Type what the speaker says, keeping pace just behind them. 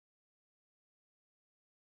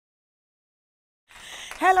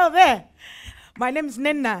Hello there. My name is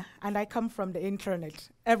Nnenna, and I come from the internet.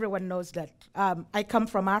 Everyone knows that. I come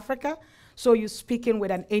from Africa, so you're speaking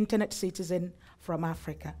with an internet citizen from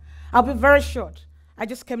Africa. I'll be very short. I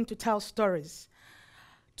just came to tell stories.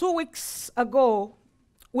 2 weeks ago,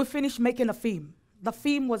 we finished making a film. The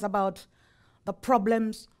film was about the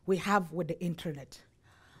problems we have with the internet.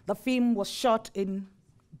 The film was shot in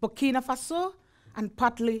Burkina Faso and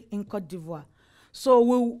partly in Cote d'Ivoire.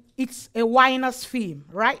 So it's a whiner's film,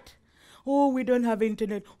 right? Oh, we don't have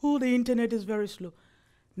internet. Oh, the internet is very slow.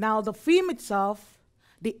 Now, the film itself,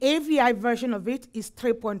 the AVI version of it is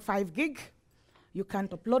 3.5 gig. You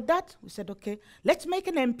can't upload that. We said, okay, let's make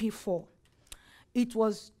an MP4. It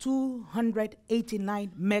was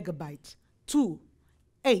 289 megabytes,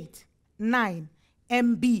 289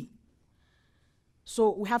 MB.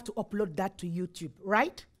 So we have to upload that to YouTube,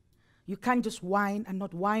 right? You can't just whine and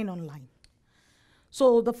not whine online.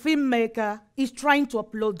 So the filmmaker is trying to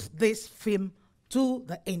upload this film to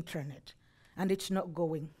the internet, and it's not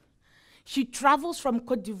going. She travels from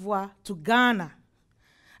Cote d'Ivoire to Ghana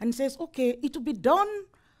and says, okay, it will be done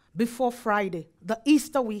before Friday, the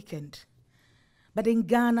Easter weekend. But in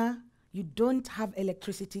Ghana, you don't have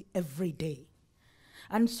electricity every day.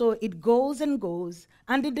 And so it goes, and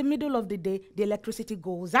in the middle of the day, the electricity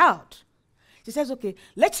goes out. She says, okay,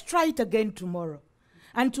 let's try it again tomorrow.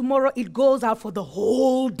 And tomorrow it goes out for the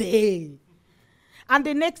whole day. And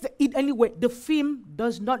the next day, anyway, the film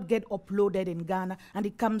does not get uploaded in Ghana, and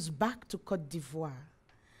it comes back to Cote d'Ivoire.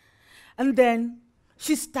 And then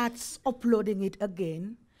she starts uploading it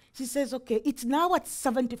again. She says, okay, it's now at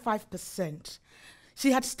 75%.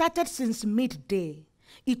 She had started since midday.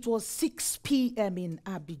 It was 6 p.m. in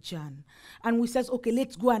Abidjan. And we says, okay,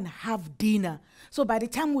 let's go and have dinner. So by the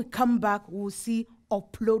time we come back, we'll see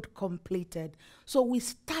upload completed. So we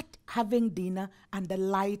start having dinner, and the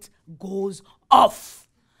light goes off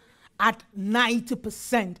at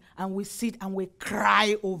 90%. And we sit and we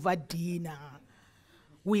cry over dinner.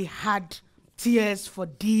 We had tears for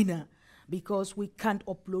dinner because we can't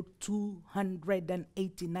upload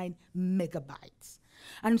 289 megabytes.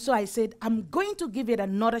 And so I said, I'm going to give it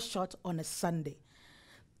another shot on a Sunday.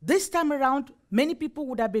 This time around, many people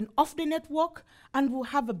would have been off the network and will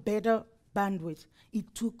have a better bandwidth.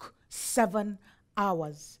 It took 7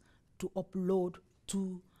 hours to upload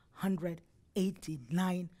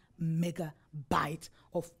 289 megabytes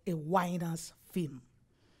of a whiner's film.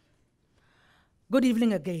 Good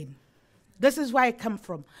evening again. This is where I come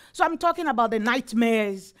from. So I'm talking about the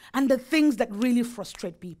nightmares and the things that really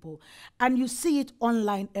frustrate people. And you see it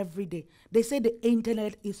online every day. They say the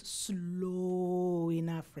internet is slow in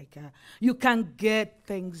Africa. You can't get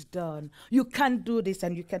things done. You can't do this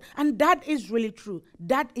and you can. And that is really true.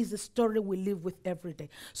 That is the story we live with every day.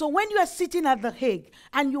 So when you are sitting at The Hague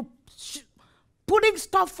and you putting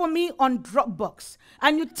stuff for me on Dropbox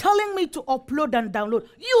and you're telling me to upload and download,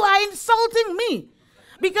 you are insulting me.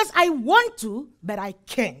 Because I want to, but I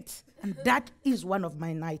can't. And that is one of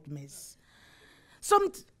my nightmares.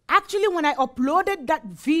 Actually, when I uploaded that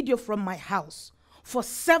video from my house for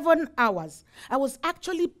 7 hours, I was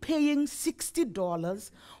actually paying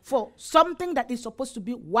 $60 for something that is supposed to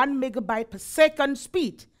be 1 megabyte per second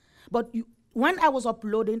speed. But when I was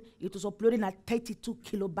uploading, it was uploading at 32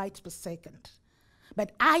 kilobytes per second.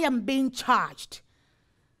 But I am being charged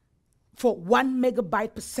for 1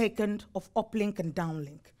 megabyte per second of uplink and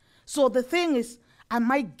downlink. So the thing is,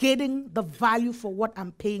 am I getting the value for what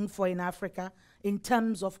I'm paying for in Africa in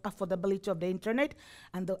terms of affordability of the internet?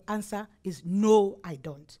 And the answer is no, I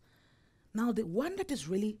don't. Now, the one that is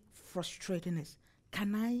really frustrating is,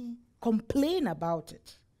 can I complain about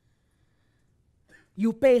it?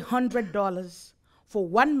 You pay $100 for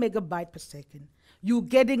 1 megabyte per second. You're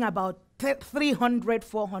getting about 300,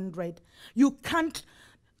 400. You can't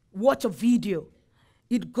watch a video.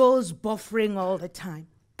 It goes buffering all the time.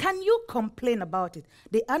 Can you complain about it?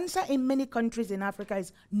 The answer in many countries in Africa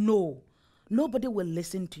is no. Nobody will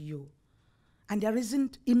listen to you. And there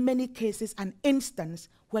isn't, in many cases, an instance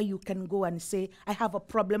where you can go and say, I have a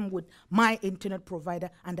problem with my internet provider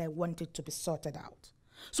and I want it to be sorted out.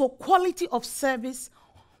 So quality of service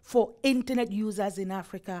for internet users in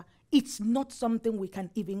Africa, it's not something we can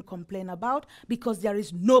even complain about because there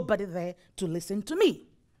is nobody there to listen to me.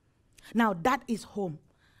 Now, that is home.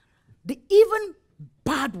 The even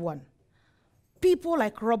bad one, people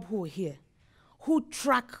like Rob who are here, who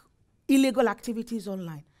track illegal activities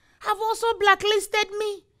online, have also blacklisted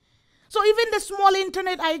me. So even the small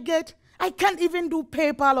internet I get, I can't even do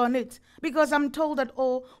PayPal on it because I'm told that,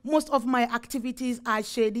 oh, most of my activities are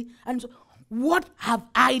shady. And so what have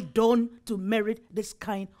I done to merit this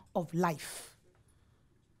kind of life?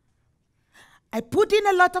 I put in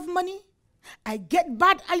a lot of money, I get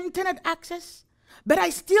bad internet access, but I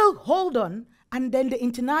still hold on, and then the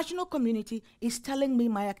international community is telling me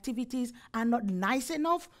my activities are not nice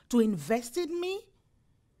enough to invest in me.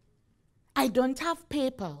 I don't have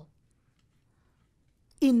PayPal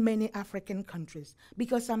in many African countries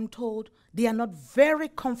because I'm told they are not very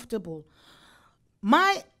comfortable.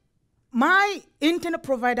 My internet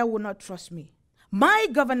provider will not trust me. My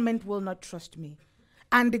government will not trust me.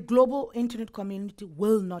 And the global internet community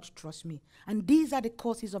will not trust me. And these are the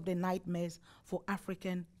causes of the nightmares for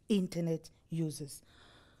African internet users.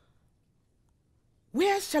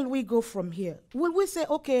 Where shall we go from here? Will we say,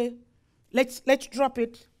 okay, let's drop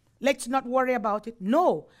it, let's not worry about it?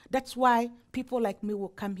 No, that's why people like me will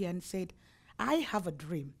come here and say, I have a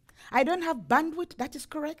dream. I don't have bandwidth, that is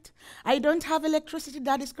correct. I don't have electricity,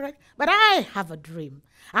 that is correct. But I have a dream.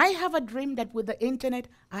 I have a dream that with the internet,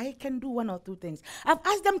 I can do one or two things. I've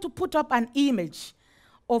asked them to put up an image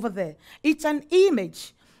over there. It's an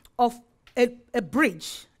image of a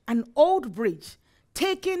bridge, an old bridge,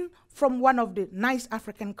 taken from one of the nice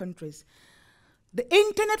African countries. The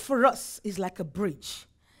internet for us is like a bridge.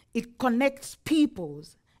 It connects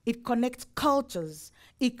peoples, it connects cultures,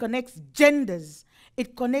 it connects genders,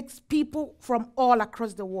 it connects people from all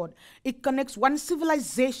across the world. It connects one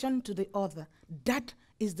civilization to the other. That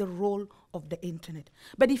is the role of the internet.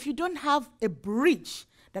 But if you don't have a bridge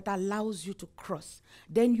that allows you to cross,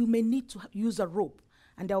 then you may need to use a rope.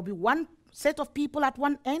 And there will be one set of people at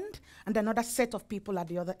one end and another set of people at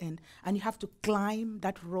the other end. And you have to climb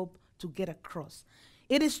that rope to get across.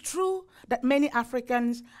 It is true that many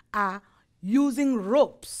Africans are using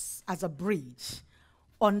ropes as a bridge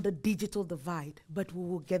on the digital divide, but we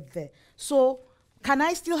will get there. So, can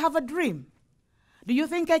I still have a dream? Do you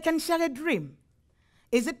think I can share a dream?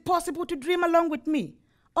 Is it possible to dream along with me?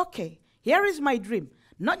 Okay, here is my dream.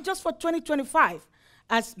 Not just for 2025,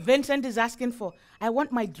 as Vincent is asking for. I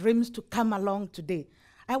want my dreams to come along today.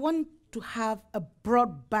 I want to have a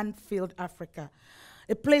broadband-filled Africa,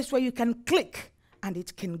 a place where you can click and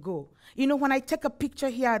it can go. You know, when I take a picture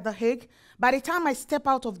here at The Hague, by the time I step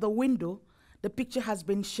out of the window, the picture has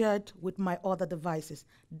been shared with my other devices.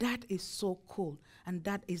 That is so cool, and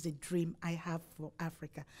that is a dream I have for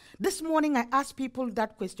Africa. This morning I asked people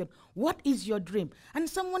that question, what is your dream? And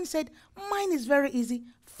someone said, mine is very easy,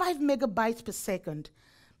 5 megabytes per second.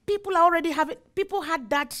 People already have it. People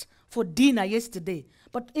had that for dinner yesterday.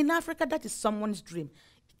 But in Africa, that is someone's dream.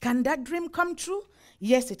 Can that dream come true?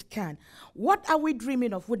 Yes, it can. What are we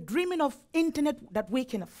dreaming of? We're dreaming of internet that we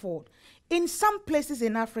can afford. In some places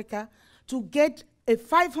in Africa, to get a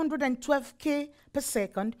 512K per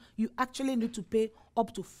second, you actually need to pay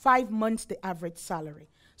up to 5 months the average salary.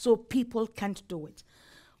 So people can't do it.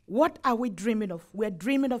 What are we dreaming of? We're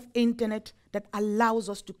dreaming of internet that allows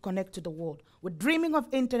us to connect to the world. We're dreaming of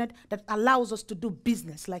internet that allows us to do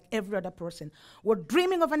business like every other person. We're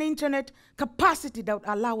dreaming of an internet capacity that would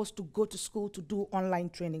allow us to go to school to do online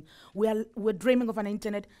training. We're dreaming of an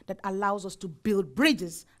internet that allows us to build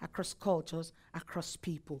bridges across cultures, across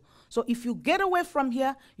people. So if you get away from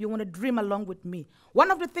here, you want to dream along with me.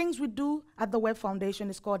 One of the things we do at the Web Foundation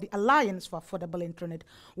is called the Alliance for Affordable Internet.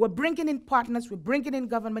 We're bringing in partners, we're bringing in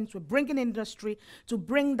governments, we're bringing in industry to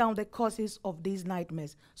bring down the causes of these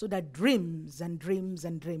nightmares so that dreams and dreams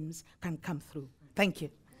and dreams can come through. Thank you.